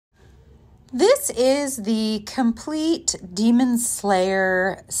This is the complete Demon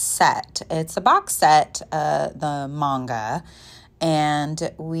Slayer set. It's a box set, the manga,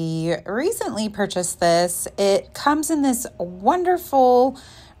 and we recently purchased this. It comes in this wonderful,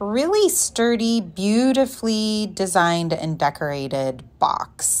 really sturdy, beautifully designed and decorated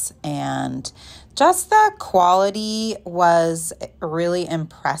box. And just the quality was really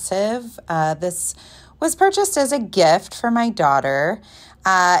impressive. This was purchased as a gift for my daughter.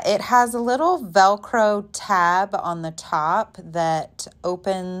 It has a little Velcro tab on the top that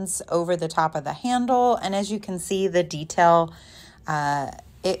opens over the top of the handle. And as you can see, the detail,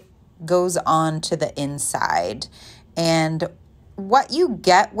 it goes on to the inside. And what you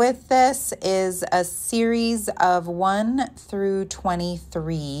get with this is a series of 1 through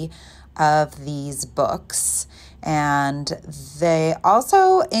 23 of these books. And they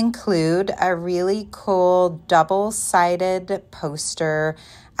also include a really cool double-sided poster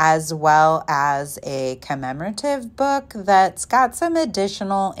as well as a commemorative book that's got some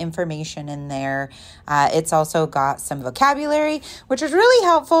additional information in there. It's also got some vocabulary, which is really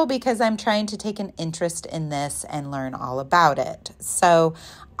helpful because I'm trying to take an interest in this and learn all about it. So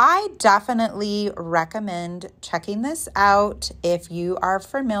I definitely recommend checking this out if you are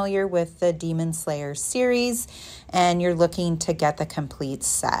familiar with the Demon Slayer series and you're looking to get the complete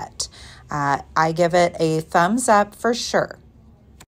set. I give it a thumbs up for sure.